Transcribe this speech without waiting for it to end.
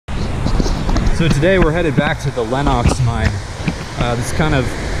So today we're headed back to the Lennox mine. This is kind of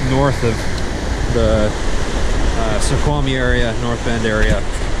north of the Snoqualmie area, North Bend area.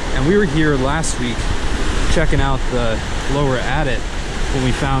 And we were here last week checking out the lower adit when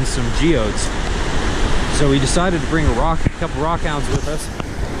we found some geodes. So we decided to bring a couple rock hounds with us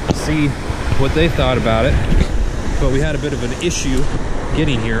to see what they thought about it. But we had a bit of an issue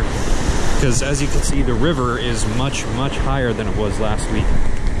getting here because, as you can see, the river is much higher than it was last week.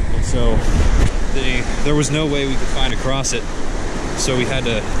 And so there was no way we could find across it. So we had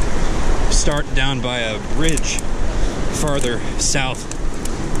to start down by a ridge farther south.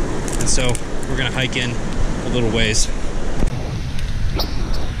 And so we're gonna hike in a little ways.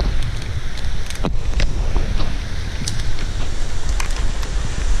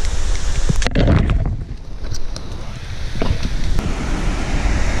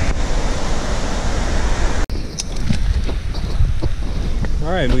 All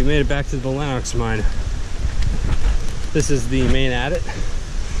right, we made it back to the Lennox mine. This is the main adit.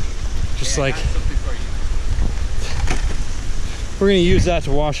 Just like, we're gonna use that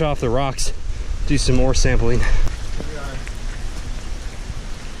to wash off the rocks, do some more sampling.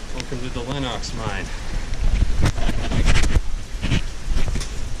 Welcome to the Lennox mine.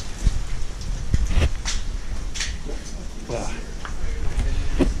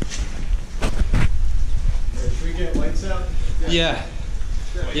 Should we get lights out? Yeah.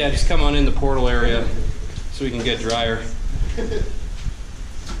 Yeah, just come on in the portal area so we can get drier. At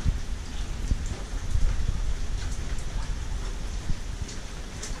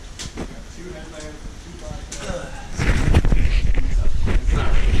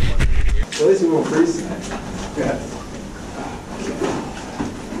least we won't freeze tonight. Yeah.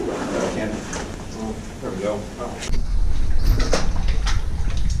 There we go. Oh.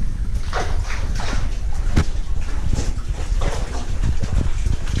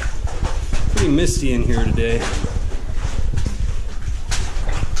 Pretty misty in here today.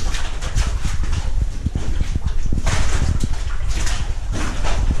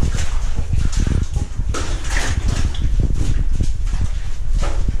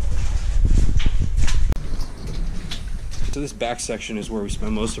 So this back section is where we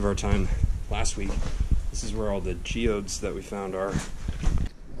spent most of our time last week. This is where all the geodes that we found are.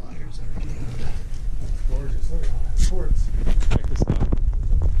 Here's our geode. Gorgeous. Look at that. Quartz. Check this out.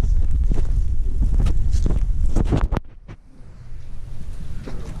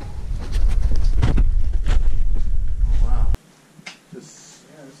 Oh, wow. This is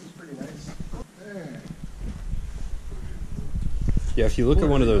pretty nice. There. Yeah, if you look at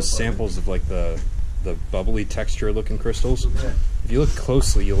one of those samples of like the bubbly texture looking crystals, if you look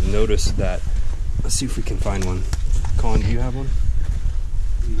closely, you'll notice that. Let's see if we can find one. Colin, do you have one?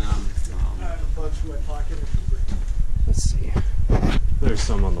 No. I have a bunch in my pocket. Let's see. There's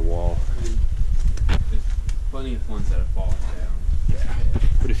some on the wall. There's plenty of ones that have fallen down. Yeah.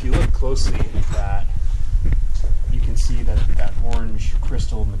 But if you look closely at that, you can see that that orange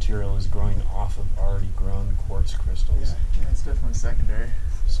crystal material is growing off of already grown quartz crystals. Yeah, it's definitely secondary.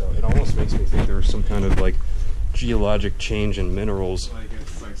 So it almost makes me think there was some kind of like geologic change in minerals. Like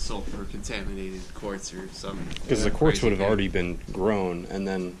it's like sulfur contaminated quartz or something. Because the quartz would have already been grown, and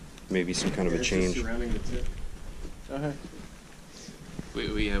then maybe some kind of a change. Surrounding the tip. Okay.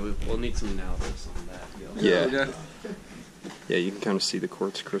 We'll need some analysis on that. Yeah. Yeah, you can kind of see the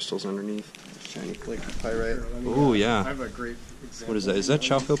quartz crystals underneath. Shiny flake pyrite. Oh yeah. I have a great example. What is that? Is that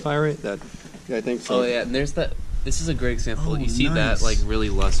chalcopyrite? That? Yeah, I think so. Oh yeah, and there's that. This is a great example. Oh, you see nice. that like really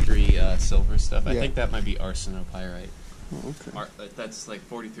lustre silver stuff? I Yeah. think that might be arsenopyrite. Oh, okay. That's like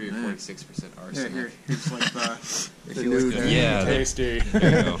 43 or 46% arsenic. Here's like the new good. Yeah, tasty. There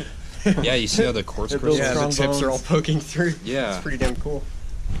you go. Yeah, you see how the quartz crystals? Yeah, the tips are all poking through. Yeah. It's pretty damn cool.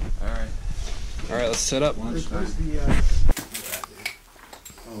 All right. All right, let's set up. Where's the,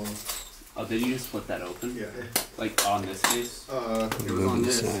 Oh, did you just split that open? yeah. Like on this case? It was on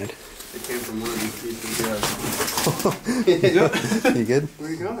this. Side. It came from one of these pieces. Yeah. You good? Where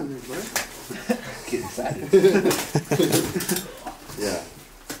you going there, bud? Get excited. Yeah.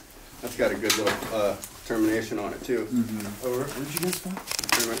 That's got a good little termination on it too. Mm-hmm. Over. What did you guys find?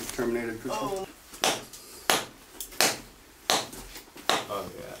 Terminated crystal. Oh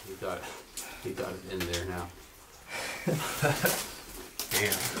yeah, he got it in there now.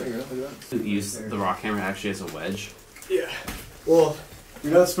 Damn. Use the rock hammer actually as a wedge. Yeah. Well,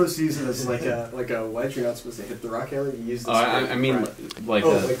 you're not supposed to use it as like a wedge. You're not supposed to hit the rock hammer. You use this. Oh, I mean, like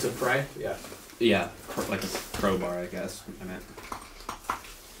like to pry. Yeah. Yeah, like a crowbar, I guess. I meant.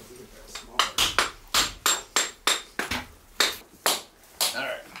 All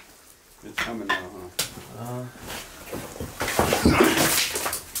right. It's coming now, huh?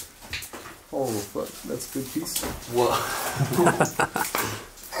 Oh fuck, that's a good piece. Whoa.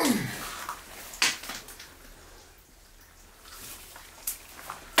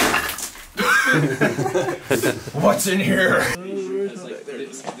 What's in here? I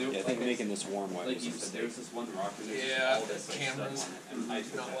think making this warm while like you said, there's this one rock. Yeah, the cameras don't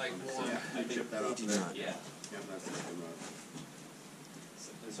like warm. I chip that off there. Yeah.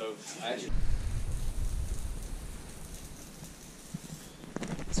 So I actually.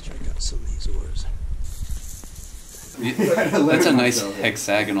 Let's check out some of these ores. That's a nice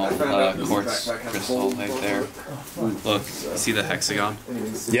hexagonal quartz crystal right there. Look, see the hexagon?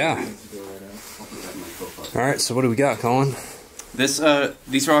 Yeah. All right, so what do we got, Colin? These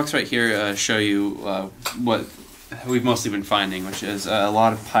rocks right here show you what we've mostly been finding, which is a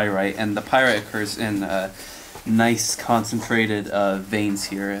lot of pyrite, and the pyrite occurs in nice concentrated veins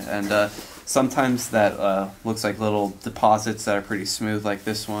here, and sometimes that looks like little deposits that are pretty smooth, like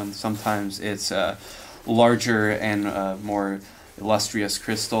this one. Sometimes it's larger and more illustrious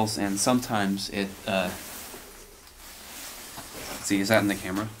crystals, and sometimes it. See, is that in the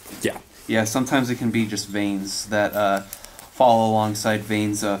camera? Yeah. Yeah, sometimes it can be just veins that fall alongside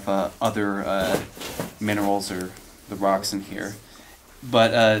veins of other minerals or the rocks in here.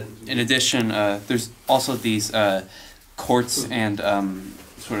 But in addition, there's also these quartz and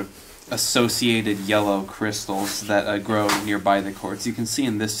sort of associated yellow crystals that grow nearby the quartz. You can see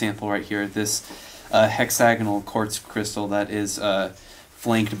in this sample right here, this hexagonal quartz crystal that is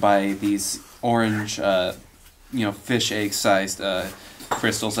flanked by these orange, fish egg-sized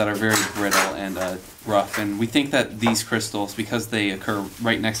crystals that are very brittle and rough. And we think that these crystals, because they occur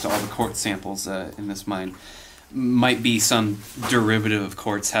right next to all the quartz samples in this mine, might be some derivative of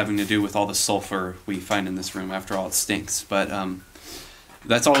quartz having to do with all the sulfur we find in this room. After all, it stinks. But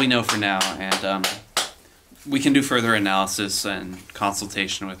that's all we know for now, and we can do further analysis and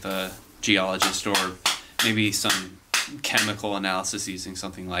consultation with a geologist, or maybe some chemical analysis using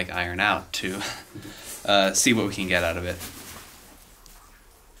something like iron out to see what we can get out of it.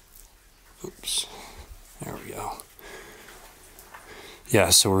 Oops. There we go.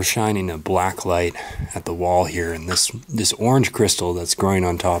 Yeah, so we're shining a black light at the wall here, and this orange crystal that's growing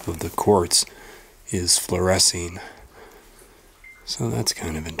on top of the quartz is fluorescing. So that's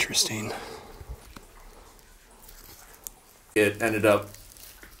kind of interesting. It ended up,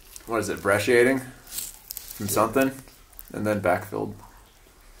 what is it, brecciating from something, and then backfilled.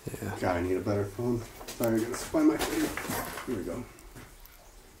 Yeah. God, I need a better phone. Sorry, I gotta find my finger. Here we go.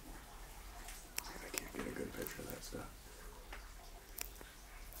 I can't get a good picture of that stuff.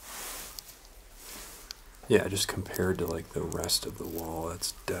 Yeah, just compared to like the rest of the wall,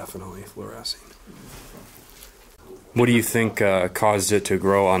 it's definitely fluorescing. What do you think caused it to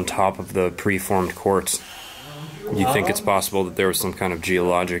grow on top of the preformed quartz? You think it's possible that there was some kind of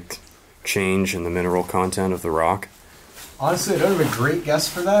geologic change in the mineral content of the rock? Honestly, I don't have a great guess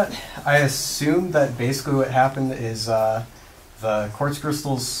for that. I assume that basically what happened is the quartz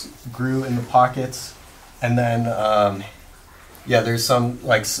crystals grew in the pockets, and then, there's some,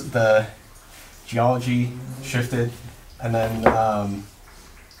 like, the geology shifted, and then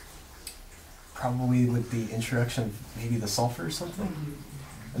probably with the introduction of maybe the sulfur or something,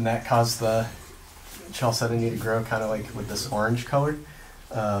 and that caused the chalcedony to grow kind of like with this orange color.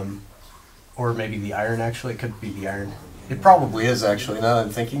 Or maybe the iron, actually. It could be the iron. It probably is, actually, now that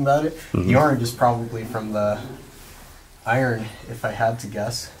I'm thinking about it. Mm-hmm. The orange is probably from the iron, if I had to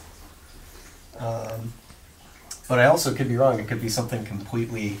guess. But I also could be wrong. It could be something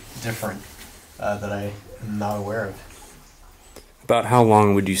completely different that I am not aware of. About how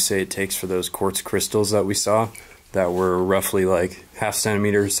long would you say it takes for those quartz crystals that we saw that were roughly like half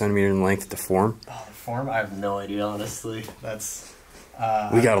centimeter in length to form? Oh, the form? I have no idea, honestly. That's...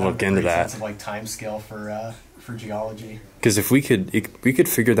 we got to look into that. Sense of, like, time scale for geology. Because if we could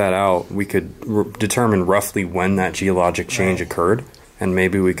figure that out, we could determine roughly when that geologic change occurred, and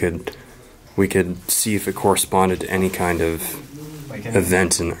maybe we could see if it corresponded to any kind of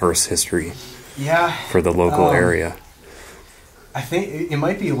event in Earth's history. Yeah. For the local area. I think it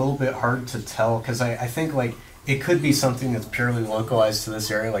might be a little bit hard to tell, because I think, like, it could be something that's purely localized to this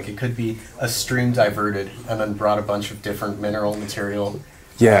area. Like, it could be a stream diverted and then brought a bunch of different mineral material,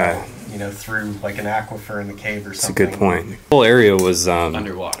 yeah, through, like, an aquifer in the cave or something. That's a good point. The whole area was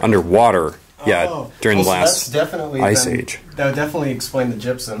underwater. Yeah, during the last ice age. That would definitely explain the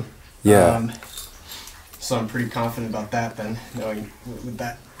gypsum. Yeah. So I'm pretty confident about that then, knowing with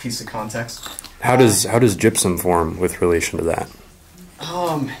that piece of context. How does gypsum form with relation to that?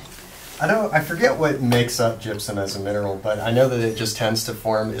 I forget what makes up gypsum as a mineral, but I know that it just tends to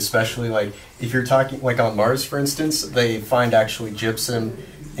form, especially like if you're talking like on Mars, for instance, they find actually gypsum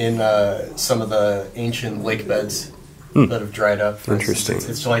in some of the ancient lake beds that have dried up. Interesting.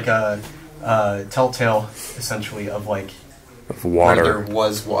 It's like a telltale, essentially, of like of water. Where there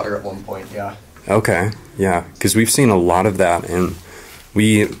was water at one point. Yeah. Okay. Yeah, because we've seen a lot of that, and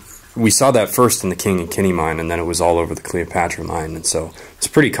we saw that first in the King and Kinney mine, and then it was all over the Cleopatra mine, and so it's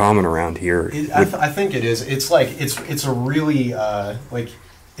pretty common around here. I think it is. It's like it's a really like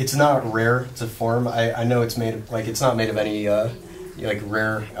it's not rare to form. I know it's made of, like it's not made of any like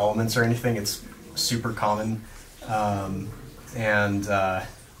rare elements or anything. It's super common, and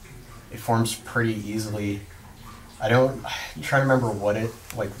it forms pretty easily. I'm trying to remember what it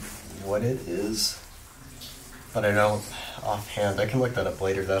is, but I don't offhand. I can look that up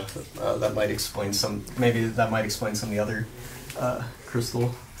later though. That might explain some. Maybe that might explain some of the other crystal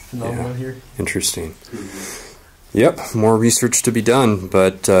phenomena here. Interesting. Yep, more research to be done,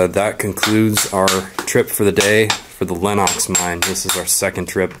 but that concludes our trip for the day for the Lennox mine. This is our second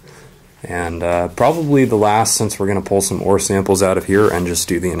trip, and probably the last, since we're going to pull some ore samples out of here and just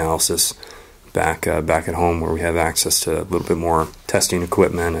do the analysis back at home, where we have access to a little bit more testing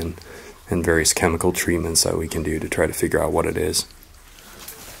equipment and various chemical treatments that we can do to try to figure out what it is.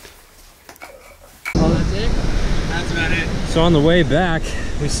 Oh, that's it? That's about it. So on the way back,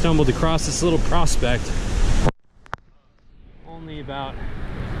 we stumbled across this little prospect. Only about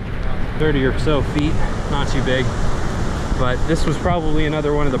 30 or so feet, not too big. But this was probably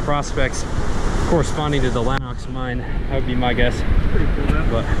another one of the prospects corresponding to the Lennox mine. That would be my guess. Pretty cool, man.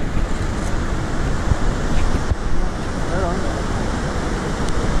 But Right on.